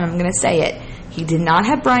time, I'm going to say it, he did not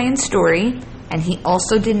have Brian's story, and he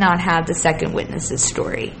also did not have the second witness's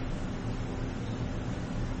story.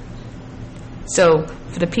 So,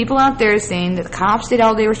 for the people out there saying that the cops did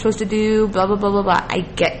all they were supposed to do, blah, blah, blah, blah, blah, I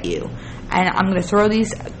get you. And I'm going to throw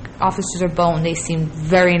these officers a bone. They seemed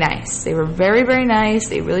very nice. They were very, very nice.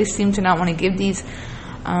 They really seemed to not want to give these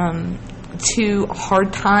two a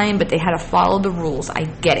hard time, but they had to follow the rules. I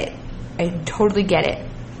get it. I totally get it.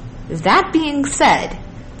 That being said,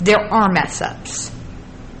 there are mess-ups.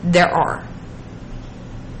 There are.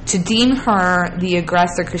 To deem her the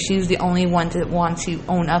aggressor because she's the only one to want to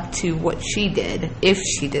own up to what she did, if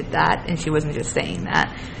she did that, and she wasn't just saying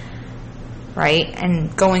that, right?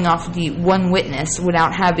 And going off of the one witness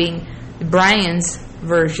without having Brian's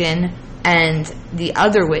version and the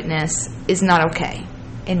other witness is not okay,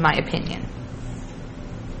 in my opinion.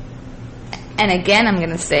 And again, I'm going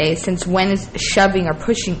to say, since when is shoving or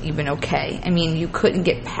pushing even okay? I mean, you couldn't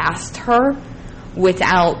get past her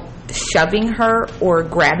without shoving her or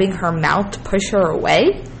grabbing her mouth to push her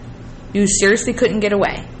away. You seriously couldn't get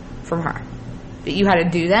away from her. But you had to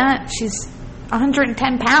do that. She's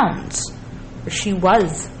 110 pounds. Or she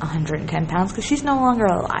was 110 pounds because she's no longer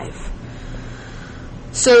alive.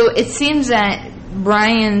 So it seems that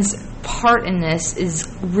Brian's part in this is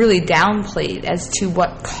really downplayed as to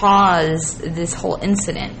what caused this whole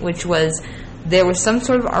incident, which was there was some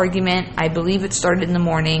sort of argument. I believe it started in the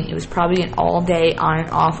morning. It was probably an all-day on and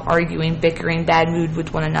off arguing, bickering, bad mood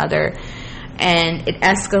with one another. And it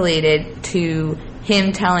escalated to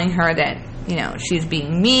him telling her that, she's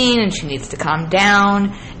being mean and she needs to calm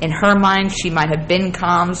down. In her mind, she might have been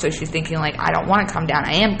calm, so she's thinking, like, I don't want to calm down.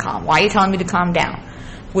 I am calm. Why are you telling me to calm down?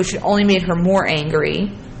 Which only made her more angry,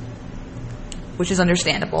 which is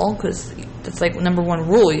understandable, because that's like number one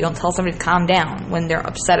rule. You don't tell somebody to calm down when they're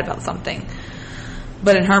upset about something.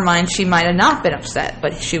 But in her mind, she might have not been upset,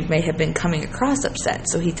 but she may have been coming across upset.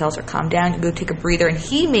 So he tells her, calm down, you go take a breather, and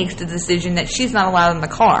he makes the decision that she's not allowed in the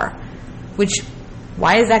car. Which,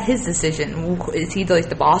 why is that his decision? Is he like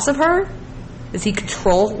the boss of her? Does he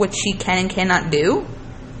control what she can and cannot do?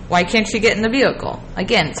 Why can't she get in the vehicle?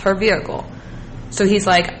 Again, it's her vehicle. So he's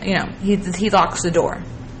like, he locks the door.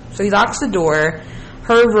 So he locks the door.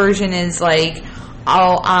 Her version is like,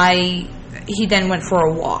 he then went for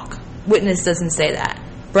a walk. Witness doesn't say that.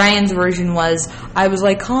 Brian's version was, I was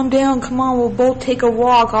like, calm down, come on, we'll both take a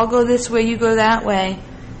walk. I'll go this way, you go that way.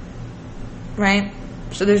 Right?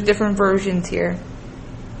 So there's different versions here.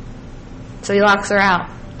 So he locks her out.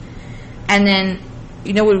 And then,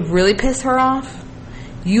 what would really piss her off?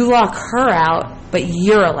 You lock her out, but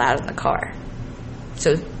you're allowed in the car.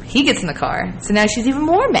 So he gets in the car. So now she's even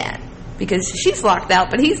more mad. Because she's locked out,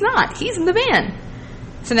 but he's not. He's in the van.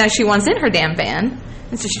 So now she wants in her damn van.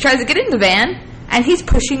 And so she tries to get in the van, and he's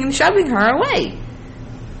pushing and shoving her away.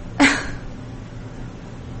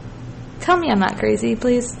 Tell me I'm not crazy,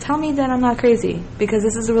 please. Tell me that I'm not crazy, because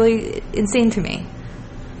this is really insane to me.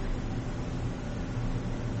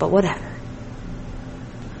 But whatever.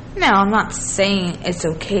 Now, I'm not saying it's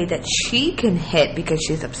okay that she can hit because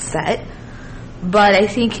she's upset, but I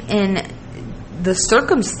think in the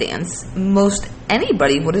circumstance, most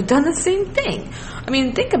anybody would have done the same thing. I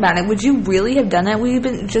mean, think about it. Would you really have done that? Would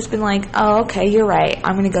you just been like, oh, okay, you're right.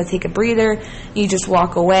 I'm going to go take a breather. You just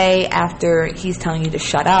walk away after he's telling you to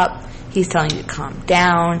shut up. He's telling you to calm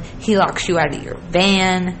down. He locks you out of your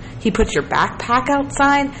van. He puts your backpack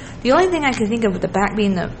outside. The only thing I can think of with the back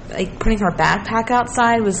being putting her backpack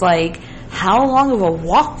outside was like, how long of a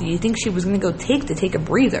walk do you think she was going to go take a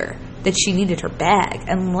breather? That she needed her bag,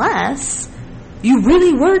 unless you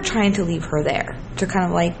really were trying to leave her there to kind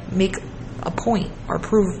of like make a point or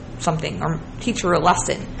prove something or teach her a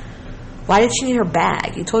lesson. Why did she need her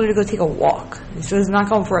bag? You told her to go take a walk. She was not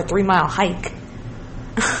going for a 3-mile hike.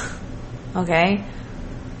 Okay?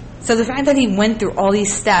 So the fact that he went through all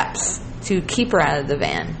these steps to keep her out of the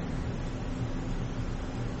van,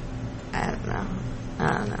 I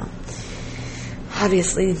don't know.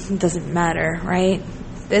 Obviously, it doesn't matter, right?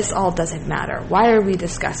 This all doesn't matter. Why are we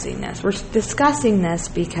discussing this? We're discussing this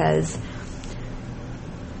because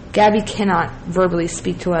Gabby cannot verbally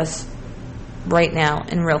speak to us right now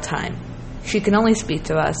in real time. She can only speak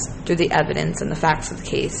to us through the evidence and the facts of the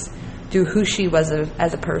case, through who she was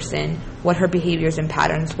as a person, what her behaviors and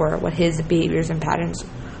patterns were, what his behaviors and patterns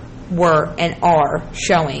were and are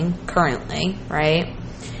showing currently, right?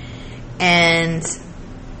 And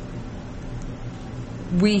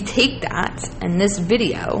we take that, and this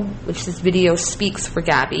video, which this video speaks for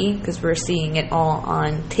Gabby, because we're seeing it all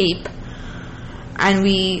on tape, and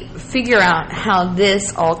we figure out how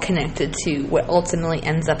this all connected to what ultimately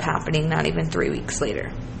ends up happening not even 3 weeks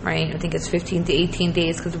later, right? I think it's 15 to 18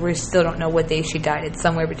 days, because we still don't know what day she died. It's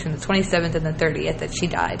somewhere between the 27th and the 30th that she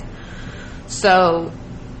died. So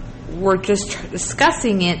we're just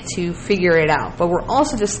discussing it to figure it out, but we're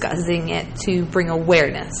also discussing it to bring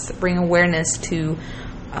awareness to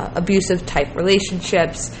abusive type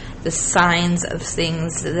relationships, the signs of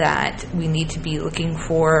things that we need to be looking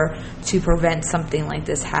for to prevent something like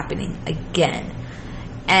this happening again.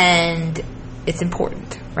 And it's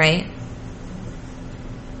important, right?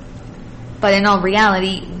 But in all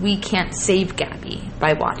reality, we can't save Gabby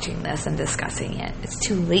by watching this and discussing it. It's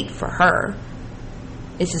too late for her.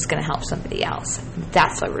 It's just going to help somebody else.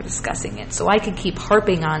 That's why we're discussing it. So I could keep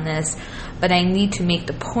harping on this, but I need to make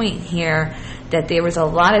the point here that there was a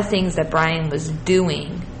lot of things that Brian was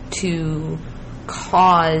doing to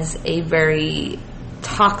cause a very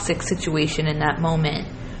toxic situation in that moment,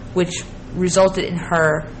 which resulted in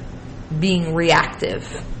her being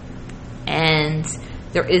reactive. And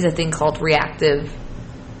there is a thing called reactive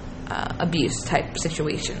abuse type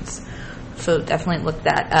situations. So definitely look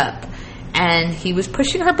that up. And he was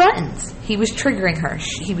pushing her buttons. He was triggering her.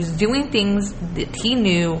 He was doing things that he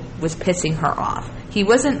knew was pissing her off. He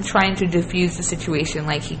wasn't trying to diffuse the situation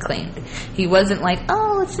like he claimed. He wasn't like,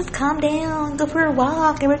 oh, let's just calm down, go for a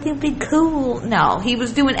walk, everything will be cool. No, he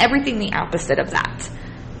was doing everything the opposite of that.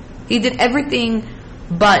 He did everything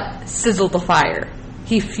but sizzle the fire.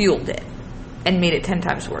 He fueled it and made it 10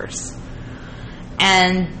 times worse.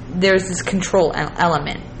 And there's this control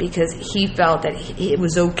element because he felt that it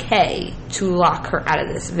was okay to lock her out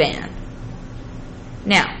of this van.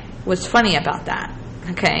 Now, what's funny about that,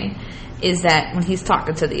 okay, is that when he's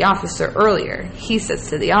talking to the officer earlier, he says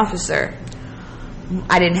to the officer,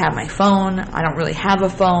 I didn't have my phone, I don't really have a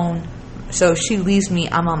phone, so if she leaves me,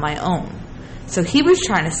 I'm on my own. So he was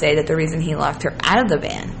trying to say that the reason he locked her out of the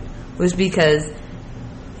van was because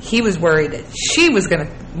he was worried that she was going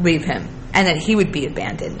to leave him and that he would be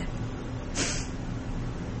abandoned.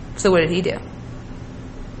 So what did he do?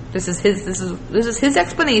 This is his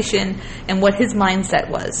explanation and what his mindset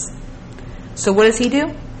was. So what does he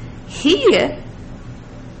do? He,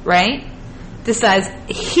 right, decides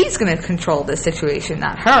he's going to control this situation,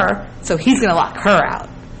 not her. So he's going to lock her out.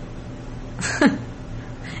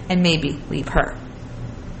 And maybe leave her.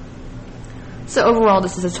 So overall,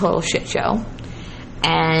 this is a total shit show.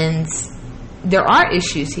 And there are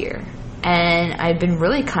issues here. And I've been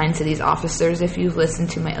really kind to these officers if you've listened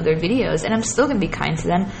to my other videos. And I'm still going to be kind to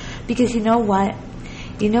them. Because you know what?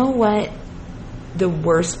 You know what the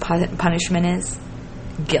worst punishment is?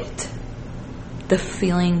 Guilt. The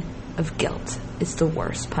feeling of guilt is the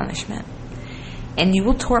worst punishment. And you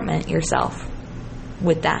will torment yourself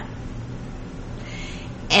with that.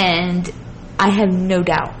 And I have no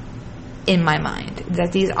doubt in my mind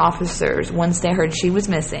that these officers, once they heard she was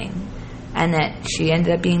missing and that she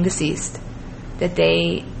ended up being deceased, that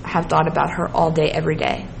they have thought about her all day, every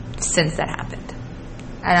day since that happened.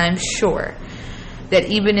 And I'm sure that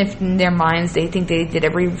even if in their minds they think they did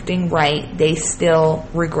everything right, they still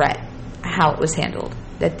regret how it was handled.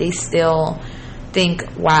 That they still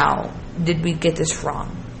think, wow, did we get this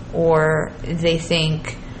wrong? Or they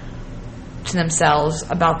think to themselves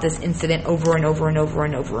about this incident over and over and over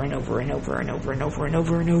and over and over and over and over and over and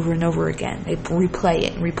over and over and over again. They replay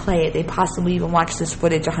it and replay it. They possibly even watched this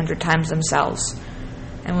footage 100 times themselves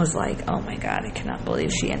and was like, oh my God, I cannot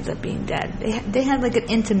believe she ends up being dead. They had like an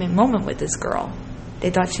intimate moment with this girl. They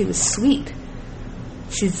thought she was sweet.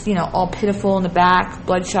 She's, all pitiful in the back,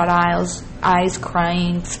 bloodshot eyes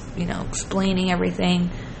crying, explaining everything.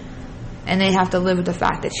 And they have to live with the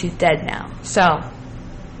fact that she's dead now. So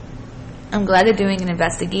I'm glad they're doing an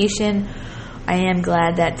investigation. I am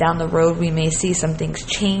glad that down the road we may see some things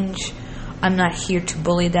change. I'm not here to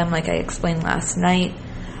bully them like I explained last night.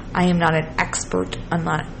 I am not an expert. I'm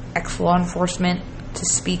not ex-law enforcement to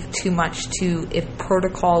speak too much to if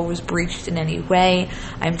protocol was breached in any way.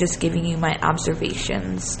 I'm just giving you my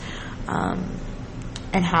observations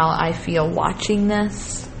and how I feel watching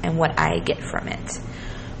this and what I get from it.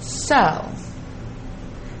 So,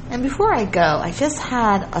 and before I go, I just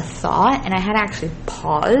had a thought, and I had to actually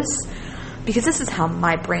pause, because this is how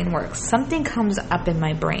my brain works. Something comes up in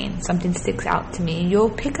my brain. Something sticks out to me. You'll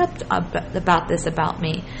pick up about this about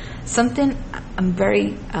me. Something, I'm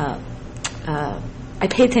very, I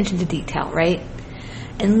pay attention to detail, right?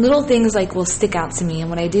 And little things like will stick out to me, and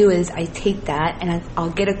what I do is I take that, and I'll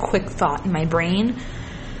get a quick thought in my brain,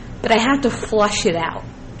 but I have to flush it out,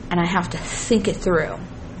 and I have to think it through.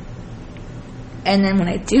 And then when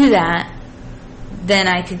I do that, then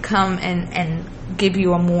I can come and give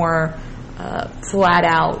you a more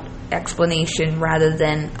flat-out explanation rather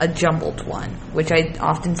than a jumbled one, which I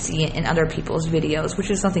often see in other people's videos, which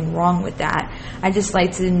is nothing wrong with that. I just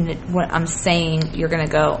like to, what I'm saying, you're going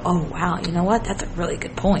to go, oh, wow, you know what? That's a really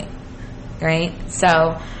good point, right? So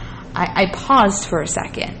I paused for a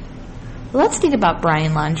second. Let's think about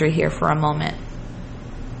Brian Laundrie here for a moment.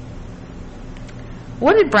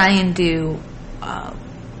 What did Brian do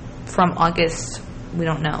from August, we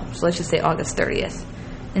don't know, so let's just say August 30th,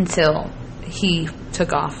 until he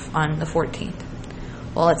took off on the 14th?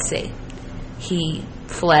 Well, let's see. He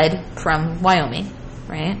fled from Wyoming,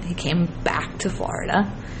 right? He came back to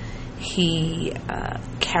Florida. He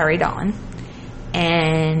carried on,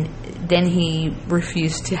 and then he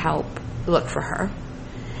refused to help look for her.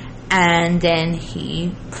 And then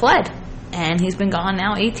he fled, and he's been gone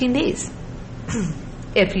now 18 days.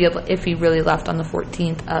 If he really left on the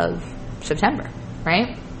 14th of September,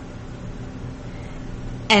 right?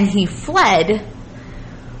 And he fled,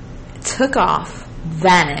 took off,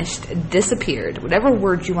 vanished, disappeared, whatever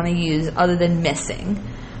word you want to use other than missing,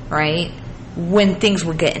 right? When things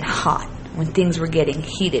were getting hot, when things were getting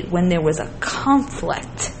heated, when there was a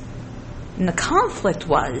conflict. And the conflict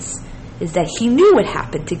is that he knew what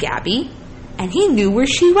happened to Gabby, and he knew where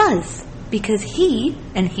she was, because he,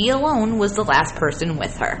 and he alone, was the last person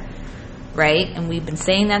with her, right? And we've been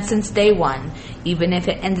saying that since day one. Even if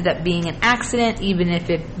it ended up being an accident, even if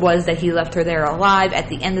it was that he left her there alive, at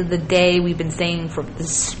the end of the day, we've been saying from the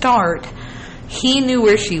start, he knew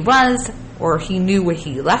where she was, or he knew where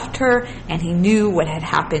he left her, and he knew what had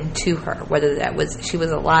happened to her, whether that was she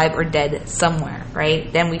was alive or dead somewhere,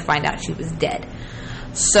 right? Then we find out she was dead.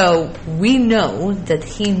 So we know that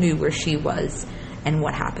he knew where she was and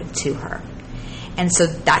what happened to her. And so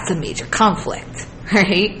that's a major conflict,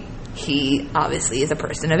 right? He obviously is a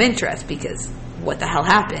person of interest because what the hell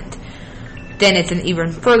happened? Then it's an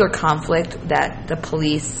even further conflict that the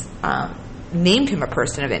police named him a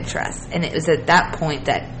person of interest. And it was at that point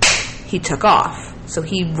that he took off. So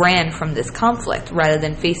he ran from this conflict rather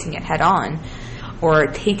than facing it head on or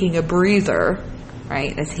taking a breather,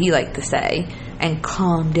 right, as he liked to say, and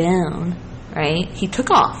calm down, right? He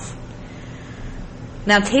took off.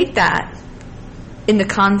 Now take that in the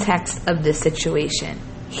context of this situation.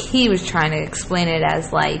 He was trying to explain it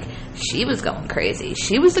as like she was going crazy.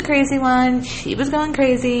 She was the crazy one. She was going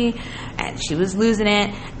crazy and she was losing it.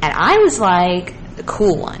 And I was like the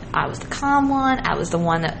cool one. I was the calm one. I was the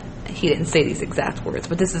one that, he didn't say these exact words,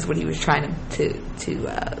 but this is what he was trying to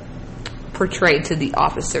portray to the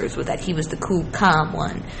officers, with that he was the cool, calm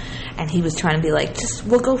one. And he was trying to be like, just,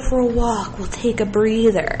 we'll go for a walk. We'll take a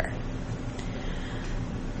breather.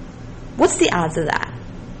 What's the odds of that?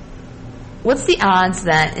 What's the odds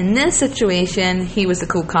that in this situation, he was the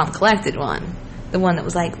cool, calm, collected one? The one that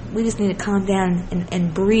was like, we just need to calm down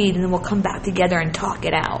and breathe, and then we'll come back together and talk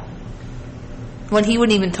it out. When he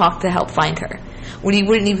wouldn't even talk to help find her. When he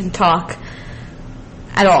wouldn't even talk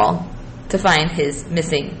at all to find his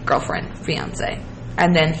missing girlfriend, fiance.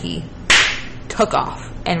 And then he took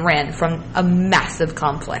off and ran from a massive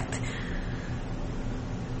conflict.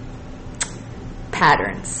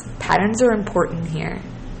 Patterns. Patterns are important here.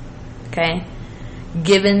 Okay?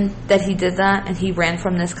 Given that he did that and he ran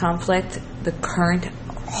from this conflict, the current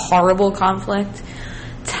horrible conflict,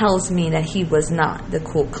 tells me that he was not the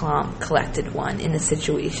cool, calm, collected one in the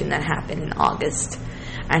situation that happened in August.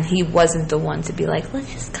 And he wasn't the one to be like,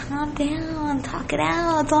 let's just calm down, talk it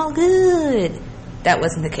out, it's all good. That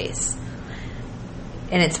wasn't the case.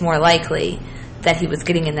 And it's more likely that he was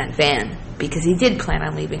getting in that van because he did plan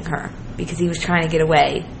on leaving her, because he was trying to get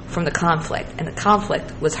away from the conflict, and the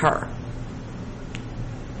conflict was her.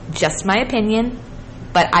 Just my opinion,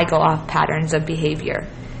 but I go off patterns of behavior.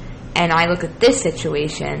 And I look at this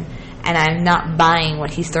situation, and I'm not buying what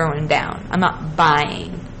he's throwing down. I'm not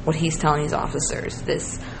buying what he's telling these officers.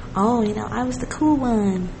 This, oh, I was the cool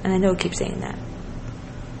one. And I know I keep saying that.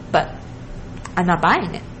 But I'm not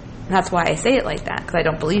buying it. And that's why I say it like that, because I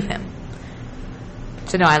don't believe him.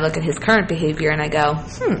 So no, I look at his current behavior and I go,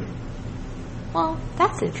 well,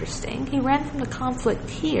 that's interesting. He ran from the conflict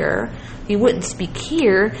here. He wouldn't speak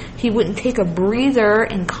here. He wouldn't take a breather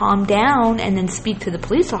and calm down and then speak to the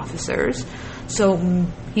police officers. So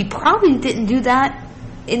he probably didn't do that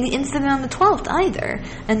in the incident on the 12th either.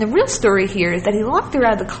 And the real story here is that he locked her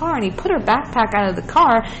out of the car and he put her backpack out of the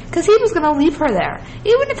car because he was going to leave her there.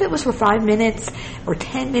 Even if it was for 5 minutes or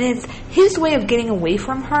 10 minutes, his way of getting away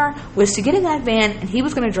from her was to get in that van and he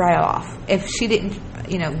was going to drive off if she didn't,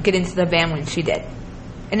 get into the van when she did.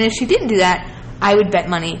 And if she didn't do that, I would bet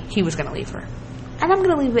money he was going to leave her. And I'm going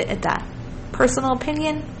to leave it at that. Personal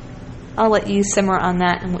opinion, I'll let you simmer on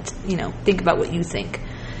that and think about what you think.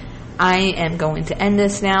 I am going to end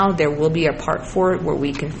this now. There will be a part 4 where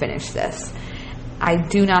we can finish this. I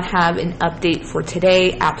do not have an update for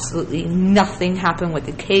today. Absolutely nothing happened with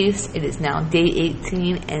the case. It is now day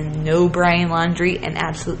 18 and no Brian Laundrie, and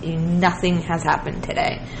absolutely nothing has happened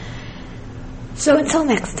today. So until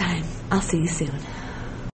next time, I'll see you soon.